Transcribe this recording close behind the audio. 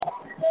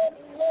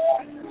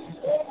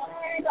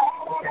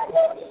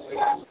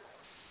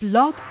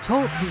Blog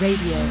Talk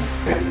Radio.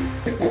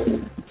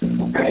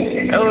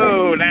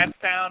 Hello, Nats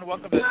Town.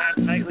 Welcome to Nats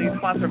Nightly,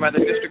 sponsored by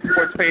the District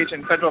Sports page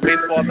and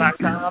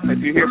FederalBaseball.com.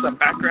 If you hear some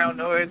background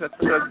noise, that's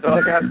because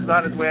Doghouse is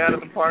on his way out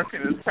of the park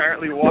and is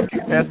apparently walking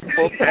past the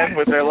bullpen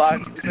with their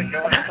live music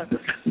going on.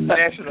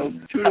 Nationals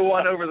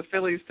 2-1 over the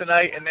Phillies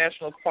tonight in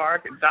Nationals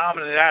Park.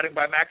 Dominant outing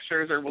by Max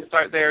Scherzer. We'll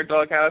start there,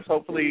 Doghouse.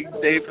 Hopefully,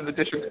 Dave from the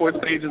District Sports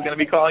page is going to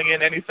be calling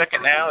in any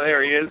second now.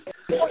 There he is.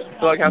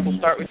 Doghouse will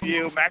start with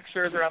you. Max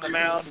Scherzer on the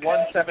mound,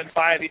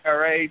 1.75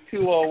 ERA,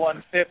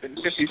 2.01 FIP, and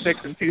 56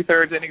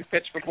 2/3 innings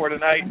pitched before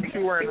tonight.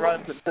 2 earned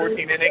runs in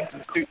 14 innings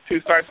and two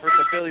starts versus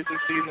the Phillies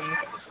this season.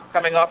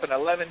 Coming off an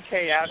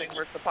 11K outing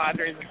versus the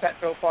Padres in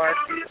Petco Park.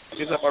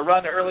 Gives up a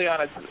run early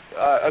on a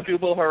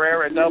Dubal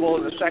Herrera double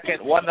in the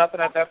second, 1-0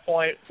 at that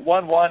point,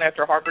 1-1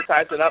 after Harper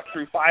ties it up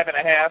through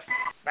 5.5.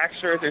 Max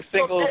Scherzer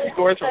singles,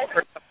 scores from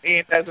first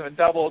eight, has him a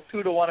double,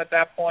 2-1 at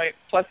that point,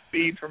 plus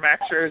speed for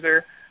Max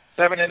Scherzer.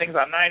 7 innings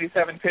on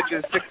 97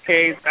 pitches, 6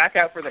 Ks, back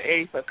out for the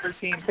eighth, a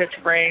 13-pitch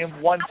frame,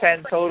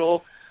 110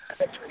 total.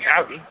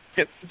 Out, he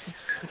gets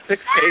 6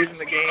 Ks in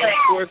the game,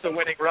 scores the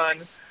winning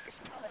run.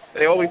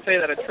 They always say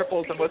that a triple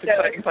is the most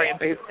exciting play in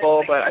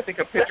baseball, but I think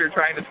a pitcher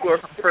trying to score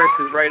from first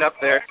is right up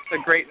there. It's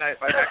a great night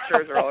by Max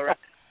Scherzer all around.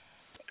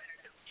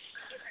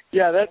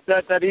 Yeah,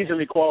 that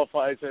easily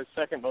qualifies as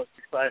second most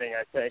exciting,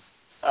 I think,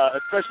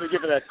 especially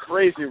given that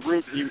crazy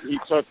route he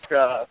took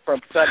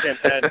from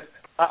second. And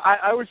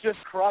I was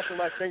just crossing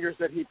my fingers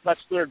that he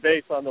touched third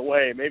base on the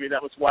way. Maybe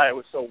that was why it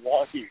was so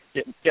wonky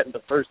getting to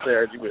first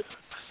there. He was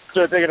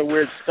sort of taking a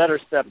weird stutter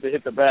step to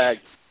hit the bag.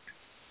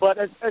 But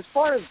as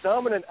far as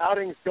dominant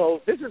outings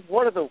go, this is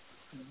one of the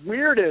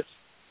weirdest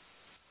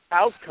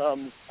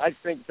outcomes, I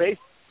think,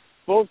 based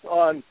both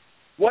on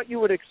what you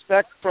would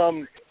expect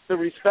from the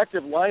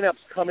respective lineups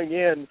coming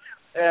in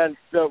and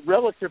the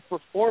relative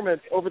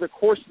performance over the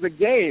course of the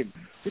game.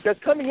 Because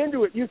coming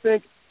into it, you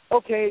think,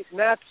 okay,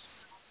 Nats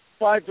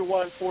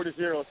 5-1,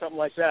 4-0, something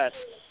like that.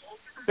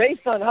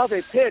 Based on how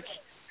they pitch,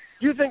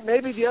 you think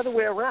maybe the other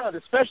way around,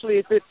 especially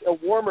if it's a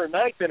warmer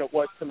night than it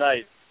was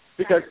tonight.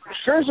 Because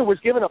Scherzer was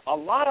giving up a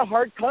lot of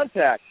hard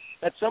contact.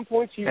 At some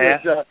points, he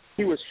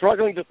was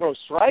struggling to throw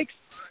strikes.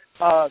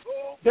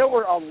 There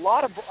were a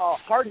lot of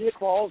hard hit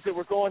balls that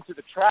were going to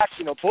the track.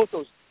 You know, both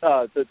those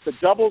the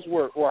doubles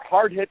were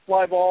hard hit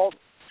fly balls.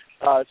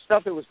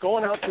 Stuff that was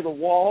going out to the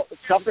wall.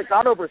 Stuff that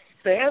got over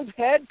Stan's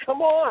head.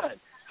 Come on,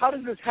 how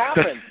does this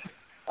happen?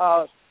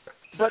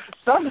 But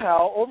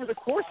somehow, over the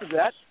course of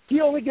that,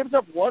 he only gives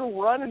up 1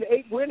 run and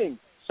 8 innings.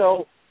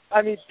 So,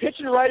 I mean,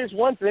 pitching right is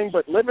one thing,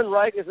 but living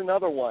right is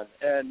another one.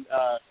 And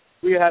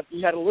we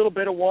had a little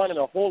bit of one and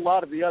a whole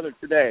lot of the other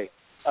today.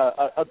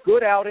 A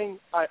good outing.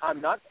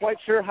 I'm not quite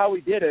sure how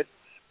he did it.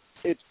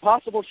 It's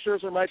possible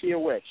Scherzer might be a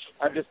witch.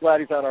 I'm just glad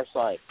he's on our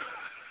side.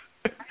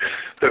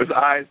 Those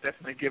eyes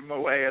definitely give him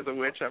away as a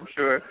witch, I'm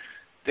sure.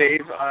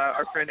 Dave,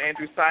 our friend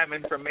Andrew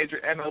Simon from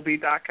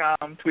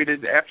MajorMLB.com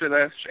tweeted after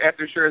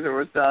Scherzer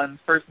was done,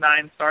 first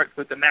 9 starts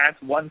with the Nats,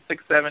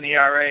 1.67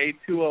 ERA,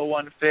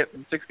 2.01 FIP,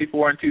 and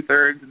 64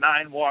 2/3,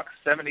 9 walks,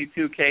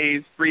 72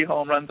 Ks, 3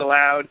 home runs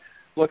allowed.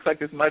 Looks like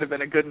this might have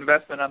been a good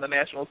investment on the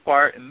Nationals'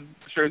 part, and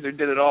Scherzer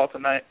did it all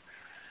tonight.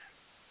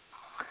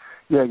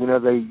 Yeah, you know,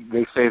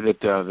 they say that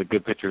the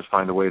good pitchers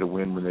find a way to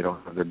win when they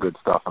don't have their good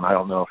stuff, and I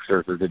don't know if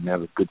Scherzer didn't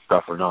have his good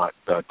stuff or not,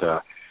 but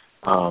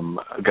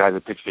a guy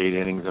that pitched 8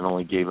 innings and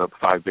only gave up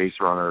 5 base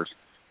runners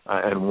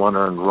and 1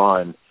 earned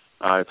run,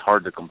 it's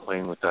hard to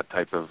complain with that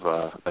type of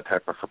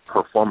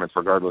performance,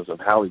 regardless of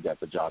how he got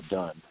the job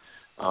done.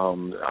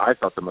 I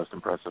thought the most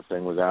impressive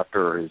thing was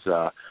after his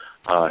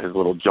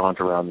little jaunt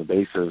around the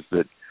bases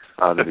that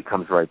he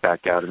comes right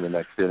back out in the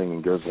next inning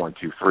and goes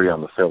 1-2-3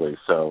 on the Phillies.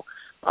 So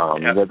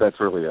that's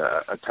really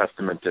a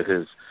testament to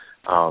his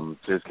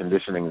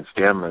conditioning and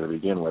stamina to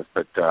begin with,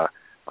 but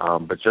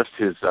just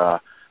his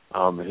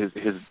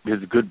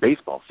good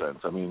baseball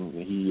sense. I mean,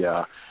 he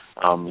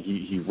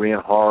ran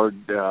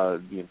hard, the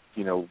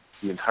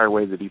entire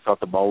way that he thought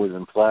the ball was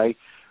in play.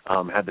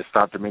 Had to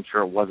stop to make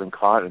sure it wasn't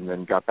caught, and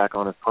then got back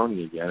on his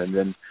pony again, and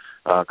then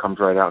comes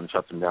right out and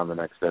shuts him down the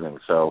next inning.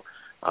 So,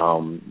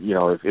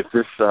 if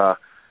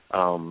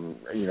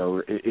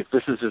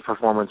this is his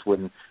performance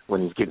when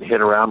he's getting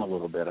hit around a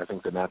little bit, I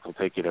think the Nats will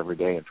take it every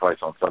day and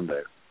twice on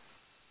Sundays.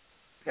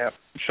 Yeah,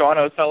 Sean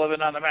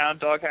O'Sullivan on the mound,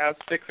 Doghouse,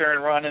 6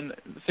 earned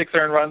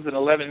runs in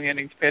 11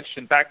 innings pitched,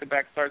 and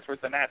back-to-back starts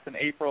with the Nats in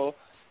April.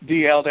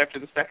 DL'd after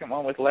the second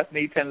one with left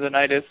knee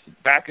tendonitis,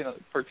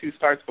 for 2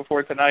 starts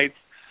before tonight's.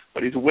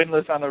 But he's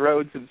winless on the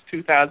road since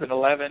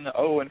 2011,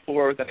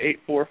 0-4 with an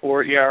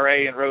 8.44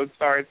 ERA in road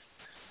starts.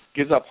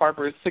 Gives up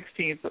Harper's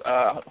 16th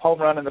home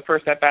run in the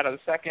first at-bat of the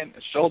second.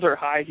 A shoulder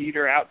high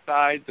heater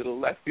outside to the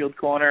left field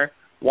corner.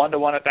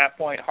 1-1 at that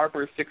point.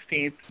 Harper's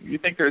 16th. You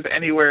think there's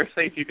anywhere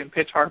safe you can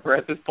pitch Harper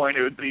at this point,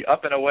 it would be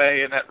up and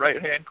away in that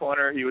right-hand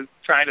corner. He was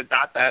trying to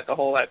dot that the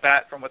whole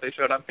at-bat from what they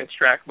showed on Pitch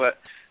Track, but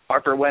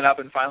Harper went up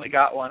and finally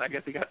got one. I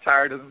guess he got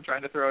tired of him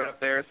trying to throw it up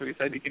there, so he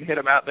said he can hit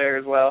him out there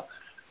as well.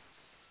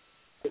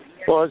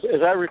 Well,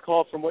 as I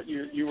recall from what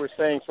you were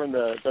saying from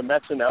the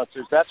Mets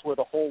announcers, that's where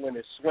the hole in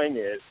his swing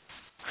is.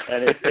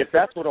 And if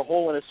that's what a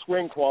hole in a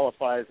swing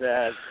qualifies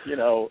as,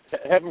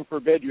 heaven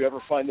forbid you ever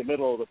find the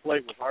middle of the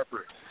plate with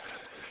Harper.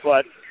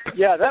 But,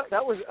 yeah,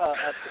 that was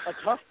a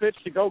tough pitch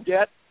to go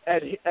get,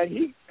 and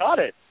he got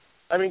it.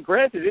 I mean,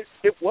 granted,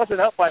 it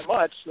wasn't out by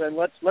much, and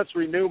let's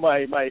renew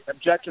my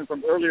objection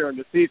from earlier in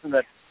the season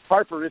that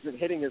Harper isn't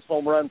hitting his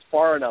home runs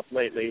far enough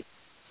lately.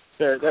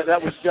 That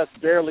was just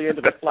barely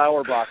into the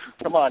flower box.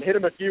 Come on, hit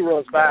him a few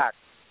rows back.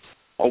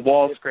 A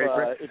wall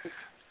scraper.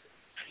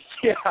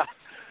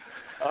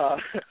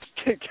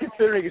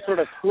 Considering he sort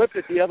of flipped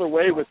it the other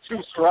way with 2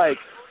 strikes,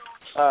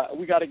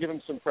 we got to give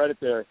him some credit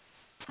there.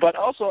 But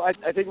also,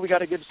 I think we got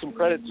to give some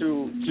credit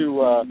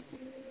to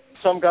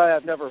some guy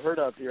I've never heard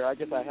of here. I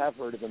guess I have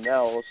heard of him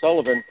now,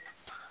 O'Sullivan,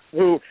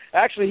 who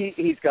actually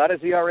he's got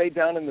his ERA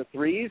down in the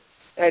 3s,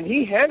 and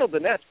he handled the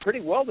Nets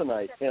pretty well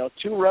tonight. 2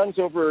 runs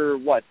over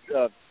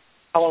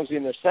how long was he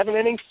in there? 7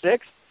 innings,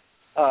 6,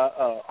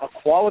 a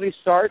quality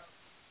start,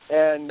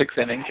 and 6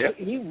 innings.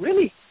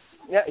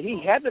 Yeah.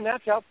 He had the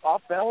Nets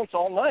off balance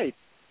all night.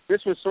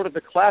 This was sort of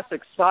the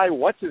classic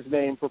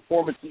what's-his-name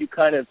performance that you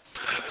kind of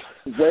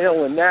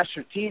wail and gnash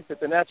your teeth that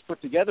the Nets put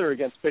together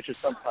against pitchers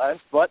sometimes.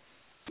 But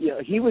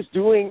he was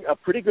doing a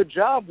pretty good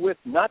job with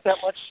not that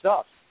much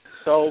stuff.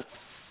 So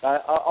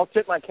I'll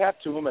tip my cap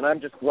to him, and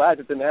I'm just glad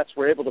that the Nets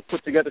were able to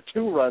put together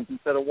 2 runs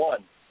instead of 1.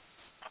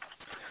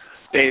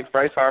 Dave,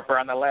 Bryce Harper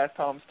on the last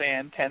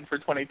homestand, 10 for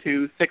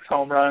 22, 6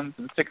 home runs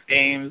in 6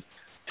 games.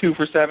 2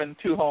 for 7,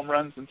 2 home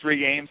runs in 3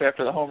 games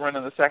after the home run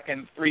in the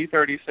second,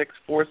 336,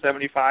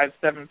 475,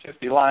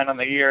 750 line on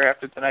the year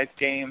after tonight's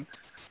game.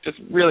 Just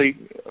really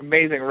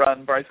amazing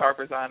run Bryce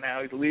Harper's on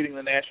now. He's leading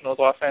the Nationals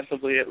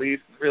offensively, at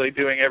least, really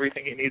doing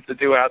everything he needs to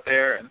do out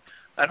there. And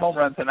that home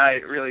run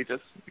tonight really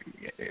just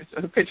it's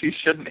a pitch he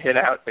shouldn't hit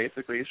out,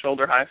 basically.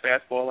 Shoulder-high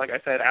fastball, like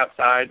I said,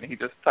 outside, and he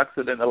just tucks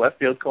it in the left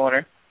field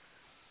corner.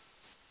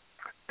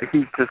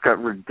 He's just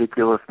got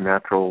ridiculous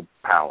natural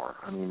power.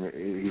 I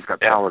mean, he's got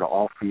power to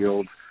all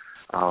fields.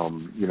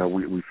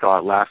 We saw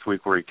it last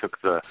week where he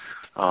took the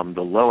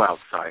low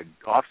outside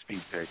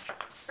off-speed pitch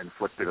and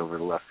flipped it over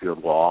the left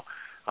field wall.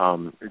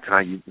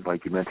 Tonight,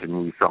 like you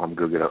mentioned, we saw him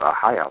go get a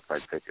high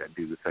outside pitch and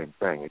do the same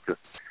thing.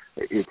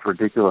 It's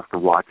ridiculous to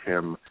watch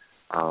him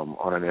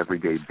on an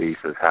everyday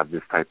basis have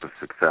this type of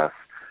success.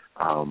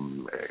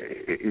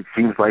 It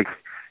seems like,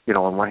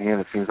 on one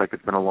hand, it seems like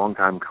it's been a long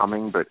time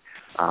coming, but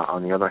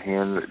on the other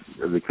hand,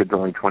 the kid's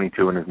only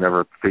 22 and has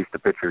never faced a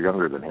pitcher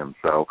younger than him.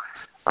 So,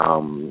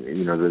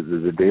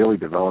 the daily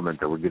development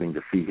that we're getting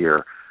to see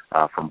here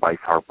from Bryce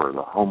Harper,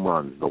 the home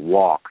runs, the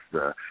walks,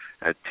 the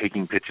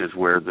taking pitches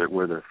where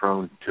they're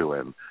thrown to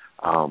him,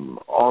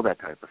 all that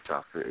type of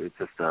stuff. It's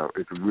just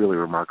it's really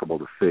remarkable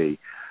to see.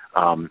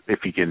 If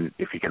he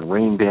can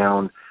rain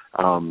down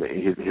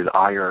his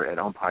ire at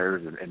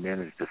umpires and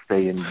manage to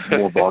stay in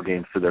more ball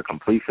games to their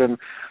completion,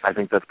 I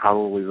think that's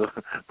probably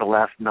the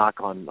last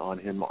knock on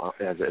him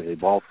as a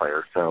ball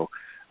player. So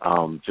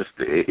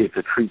it's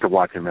a treat to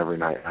watch him every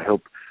night. I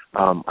hope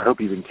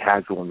even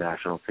casual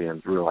National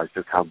fans realize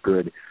just how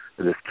good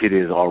this kid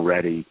is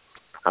already,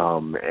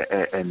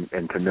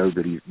 and to know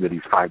that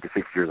he's 5 to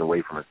 6 years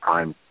away from his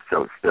prime.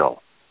 So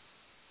still.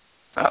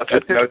 At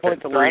this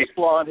point, the last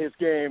flaw in his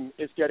game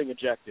is getting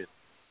ejected.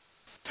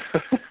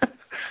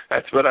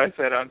 That's what I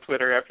said on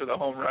Twitter after the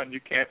home run. You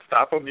can't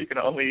stop him. You can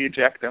only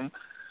eject him.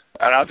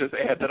 And I'll just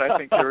add that I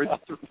think there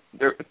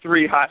were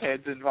 3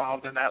 hotheads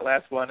involved in that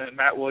last one, and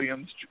Matt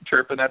Williams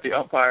chirping at the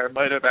umpire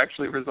might have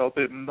actually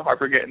resulted in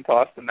Harper getting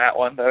tossed in that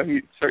one, though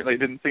he certainly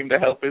didn't seem to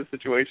help his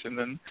situation.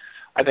 And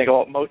I think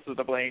most of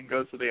the blame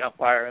goes to the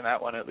umpire in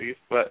that one at least.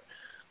 But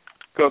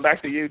going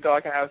back to you,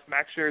 Doghouse,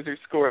 Max Scherzer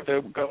scored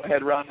the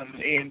go-ahead run on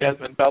the Ian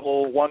Desmond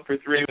double, 1 for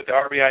 3 with the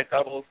RBI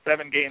double,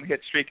 7-game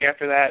hit streak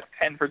after that,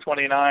 10 for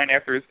 29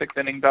 after his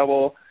 6th-inning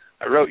double.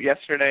 I wrote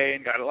yesterday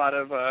and got a lot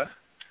of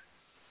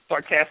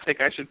sarcastic,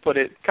 I should put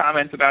it,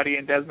 comments about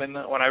Ian Desmond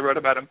when I wrote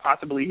about him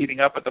possibly heating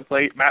up at the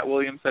plate. Matt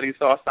Williams said he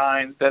saw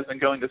signs, Desmond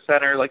going to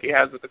center like he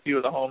has with a few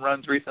of the home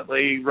runs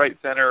recently, right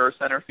center or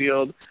center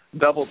field,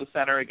 double to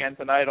center again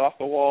tonight off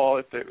the wall.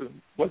 If it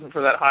wasn't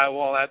for that high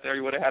wall out there,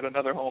 he would have had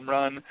another home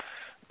run.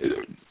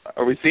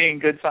 Are we seeing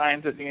good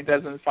signs that Ian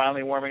Desmond is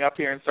finally warming up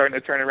here and starting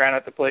to turn around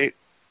at the plate?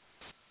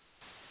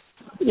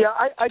 Yeah,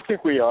 I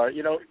think we are.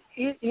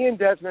 Ian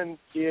Desmond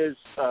is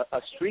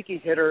a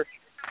streaky hitter.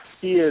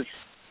 He is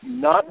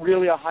not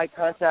really a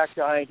high-contact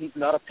guy. He's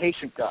not a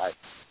patient guy.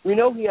 We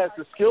know he has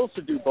the skills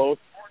to do both,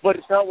 but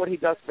it's not what he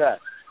does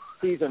best.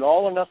 He's an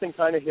all-or-nothing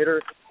kind of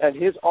hitter, and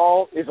his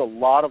all is a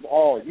lot of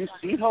all. You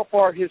see how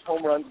far his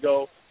home runs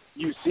go.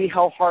 You see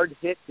how hard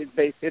hit his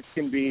base hits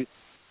can be,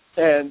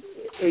 and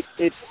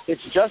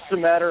it's just a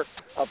matter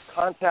of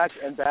contact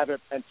and BABIP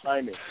and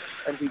timing.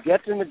 And if he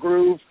gets in the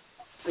groove,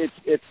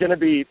 it's going to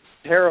be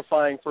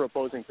terrifying for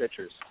opposing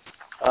pitchers.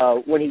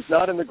 When he's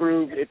not in the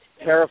groove, it's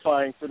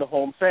terrifying for the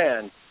home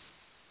fan.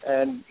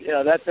 And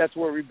that's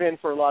where we've been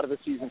for a lot of the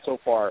season so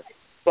far.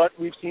 But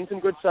we've seen some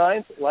good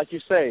signs. Like you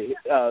say,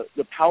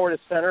 the power to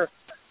center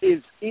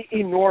is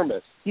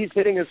enormous. He's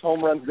hitting his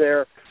home runs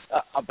there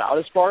about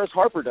as far as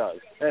Harper does,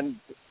 and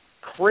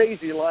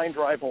crazy line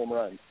drive home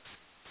runs.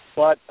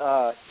 but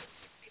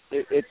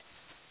it's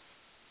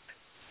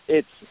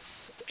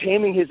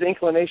taming his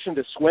inclination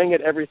to swing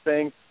at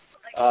everything,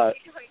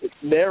 it's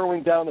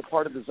narrowing down the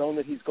part of the zone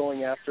that he's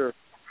going after,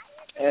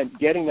 and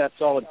getting that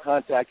solid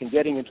contact and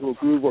getting into a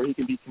groove where he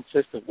can be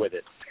consistent with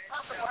it.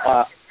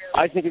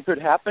 I think it could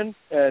happen,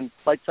 and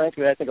quite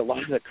frankly, I think a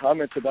lot of the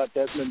comments about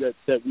Desmond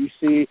that we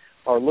see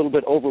are a little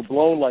bit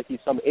overblown, like he's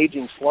some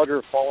aging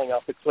slugger falling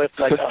off the cliff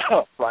like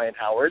Brian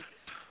Howard.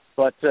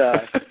 But,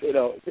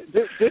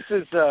 this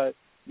is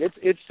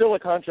it's still a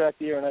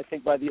contract year, and I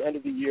think by the end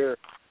of the year,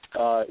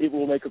 it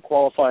will make a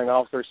qualifying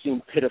offer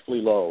seem pitifully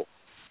low.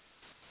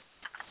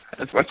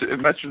 As much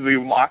as we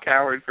mock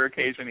Howard for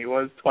occasion, he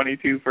was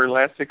 22 for the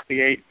last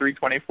 68,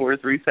 324,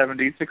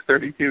 370,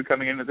 632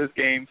 coming into this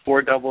game,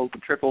 4 doubles, a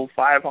triple,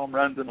 5 home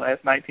runs in the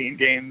last 19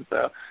 games.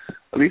 So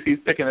at least he's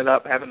picking it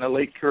up, having a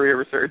late career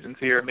resurgence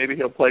here. Maybe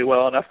he'll play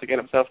well enough to get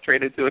himself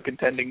traded to a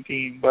contending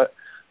team, but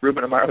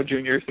Ruben Amaro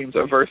Jr. seems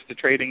averse to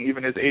trading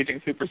even his aging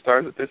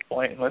superstars at this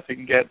point unless he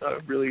can get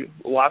really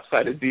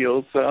lopsided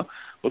deals. So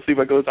we'll see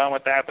what goes on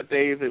with that. But,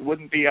 Dave, it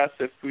wouldn't be us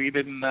if we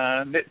didn't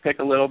nitpick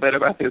a little bit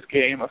about this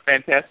game. A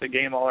fantastic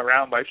game all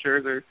around by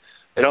Scherzer.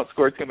 They don't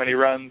score too many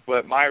runs,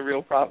 but my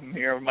real problem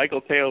here,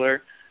 Michael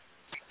Taylor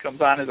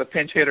comes on as a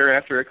pinch hitter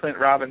after a Clint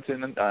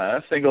Robinson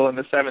single in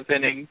the 7th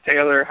inning.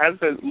 Taylor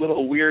has a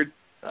little weird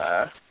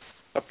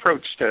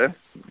approach to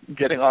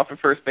getting off of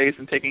first base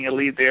and taking a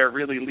lead there,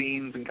 really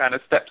leans and kind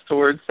of steps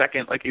towards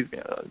second like he's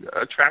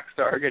a track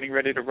star getting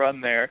ready to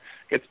run there,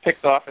 gets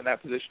picked off in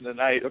that position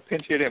tonight. A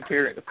pinch running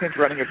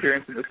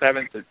appearance in the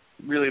 7th is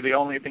really the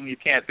only thing you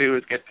can't do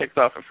is get picked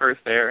off at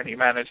first there, and he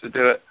managed to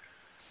do it.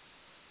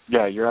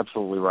 Yeah, you're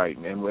absolutely right.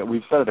 And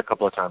we've said it a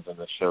couple of times on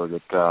this show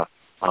that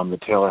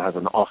Taylor has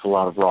an awful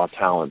lot of raw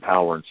talent,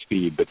 power, and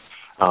speed, but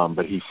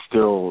he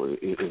still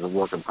is a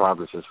work in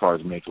progress as far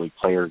as Major League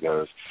player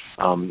goes.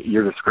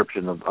 Your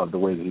description of the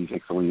way that he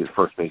takes the lead at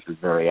first base is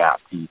very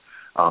apt. He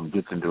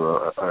gets into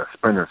a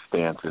sprinter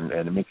stance, and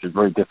it makes it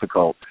very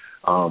difficult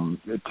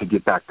to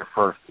get back to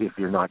first if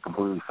you're not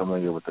completely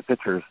familiar with the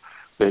pitchers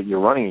that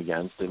you're running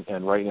against,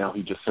 and right now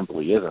he just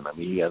simply isn't. I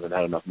mean, he hasn't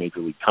had enough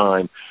Major League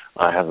time,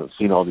 hasn't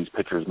seen all these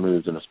pitchers'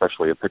 moves, and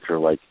especially a pitcher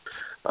like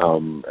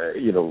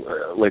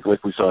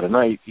we saw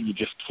tonight. You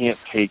just can't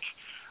take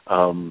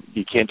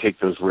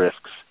those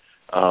risks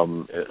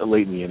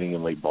late in the inning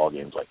and late ball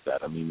games like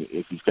that. I mean,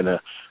 if he's going to,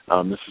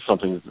 this is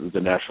something that the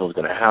Nationals is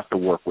going to have to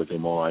work with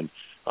him on,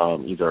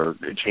 either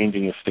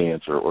changing his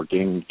stance or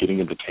getting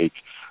him to take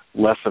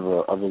less of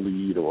a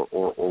lead or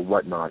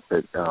whatnot.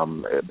 But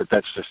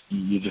that's just,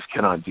 you just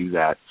cannot do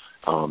that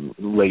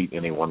late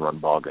in a one-run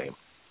ball game.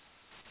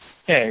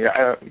 Yeah,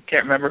 I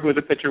can't remember who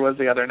the pitcher was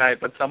the other night,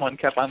 but someone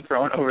kept on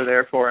throwing over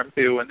there for him,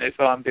 too, when they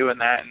saw him doing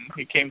that, and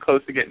he came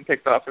close to getting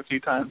picked off a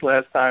few times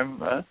last time.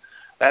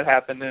 That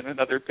happened in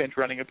another pinch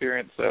running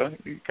appearance, so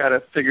you got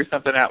to figure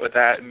something out with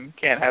that, and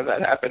can't have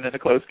that happen in a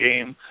close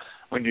game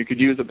when you could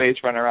use a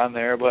base runner on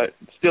there. But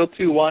still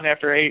 2-1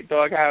 after 8,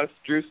 doghouse.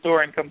 Drew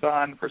Storen comes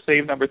on for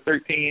save number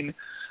 13,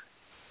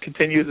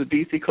 continues the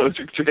DC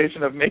closer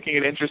tradition of making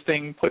it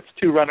interesting, puts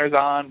 2 runners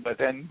on, but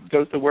then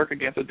goes to work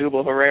against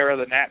Odubel Herrera,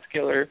 the Nats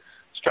killer,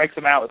 strikes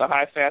him out with a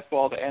high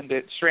fastball to end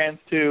it. Strands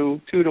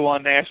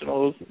 2-1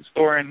 Nationals.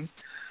 Storen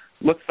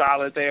looks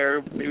solid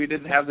there. Maybe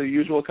didn't have the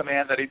usual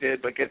command that he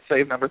did, but gets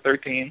save number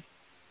 13.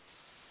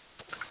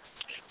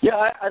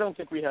 Yeah, I don't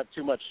think we have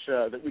too much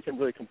that we can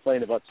really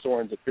complain about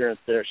Storen's appearance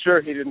there. Sure,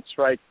 he didn't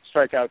strike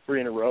out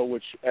 3 in a row,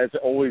 which, as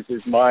always,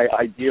 is my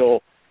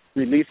ideal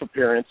relief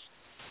appearance.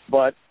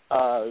 But,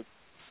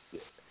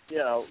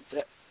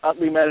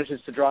 Utley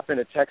manages to drop in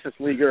a Texas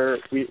leaguer.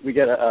 We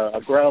get a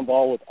ground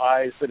ball with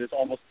eyes that is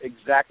almost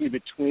exactly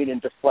between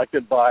and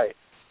deflected by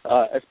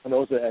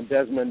Espinosa and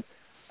Desmond.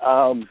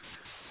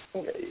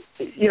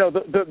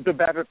 The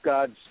BABIP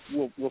gods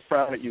will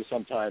frown at you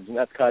sometimes, and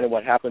that's kind of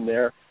what happened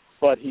there.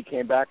 But he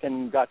came back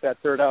and got that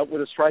third out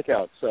with a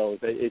strikeout, so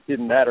it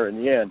didn't matter in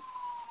the end.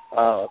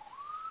 I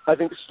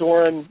think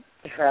Storen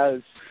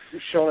has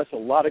shown us a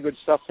lot of good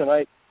stuff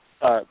tonight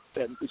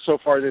so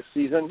far this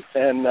season,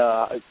 and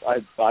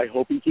I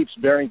hope he keeps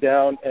bearing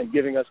down and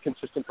giving us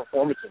consistent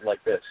performances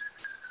like this.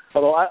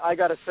 Although I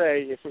got to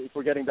say, if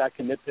we're getting back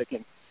to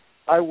nitpicking,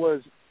 I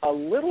was a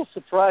little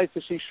surprised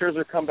to see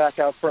Scherzer come back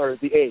out for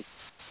the 8th.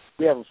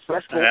 We have a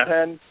fresh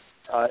bullpen.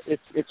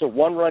 It's a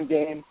one-run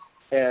game.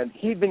 And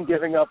he'd been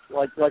giving up,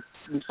 like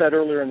we said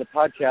earlier in the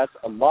podcast,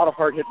 a lot of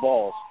hard-hit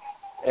balls.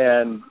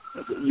 And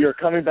you're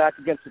coming back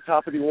against the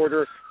top of the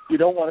order. You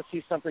don't want to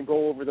see something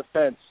go over the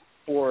fence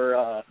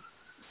for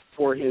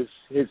his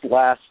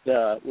last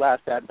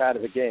at-bat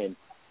of the game,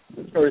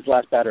 or his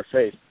last batter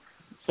faced.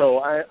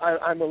 So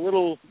I'm a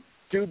little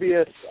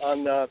dubious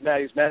on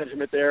Matty's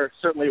management there.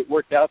 Certainly it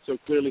worked out, so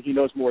clearly he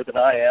knows more than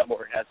I am,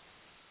 or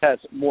has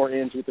more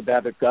ins with the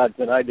BABIP gods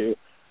than I do.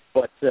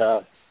 But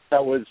that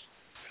was...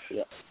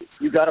 Yeah.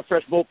 You got a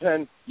fresh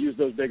bullpen, use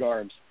those big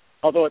arms.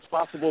 Although it's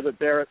possible that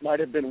Barrett might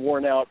have been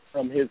worn out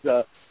from his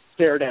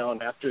stare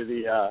down after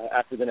the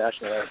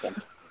national anthem.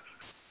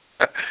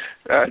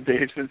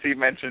 Dave, since he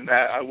mentioned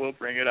that, I will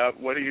bring it up.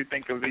 What do you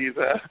think of these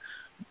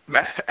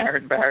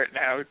Aaron Barrett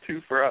now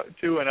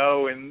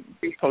 2-0 in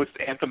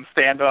post-anthem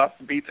standoff,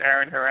 beats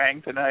Aaron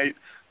Harang tonight.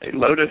 They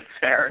loaded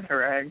Aaron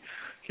Harang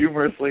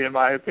humorously, in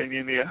my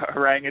opinion. The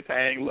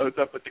orangutan loads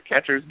up with the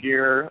catcher's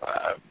gear.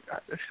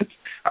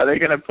 Are they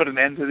going to put an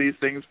end to these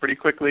things pretty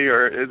quickly,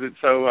 or is it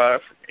so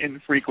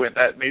infrequent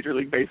that Major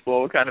League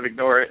Baseball will kind of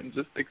ignore it and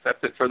just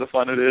accept it for the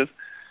fun it is?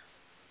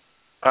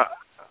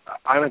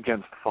 I'm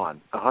against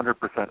fun, 100%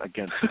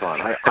 against fun.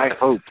 I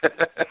hope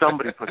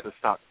somebody puts a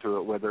stop to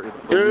it, whether it's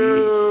the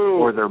league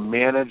or their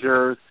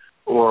managers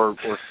or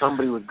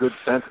somebody with good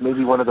sense.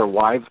 Maybe one of their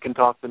wives can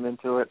talk them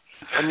into it.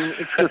 I mean,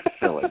 it's just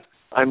silly.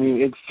 I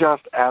mean, it's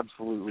just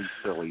absolutely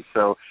silly.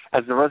 So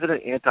as the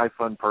resident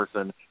anti-fun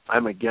person,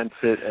 I'm against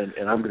it,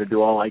 and I'm going to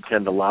do all I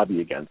can to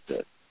lobby against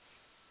it.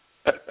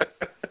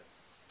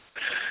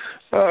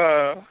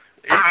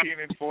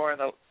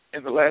 18-4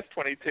 in the last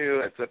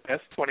 22. That's the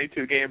best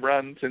 22-game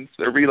run since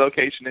their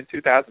relocation in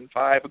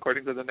 2005,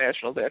 according to the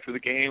Nationals after the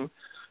game.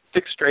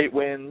 6 straight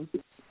wins,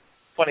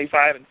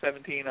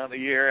 25-17 on the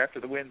year after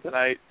the win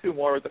tonight. 2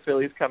 more with the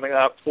Phillies coming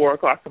up, 4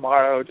 o'clock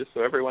tomorrow, just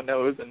so everyone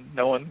knows and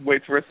no one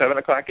waits for a 7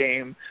 o'clock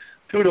game.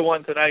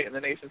 2-1 tonight in the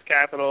nation's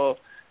capital.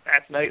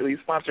 That's Nightly,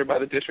 sponsored by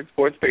the District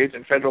Sports page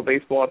and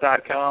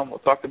federalbaseball.com. We'll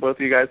talk to both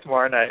of you guys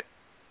tomorrow night.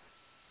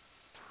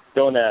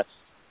 Go Nats.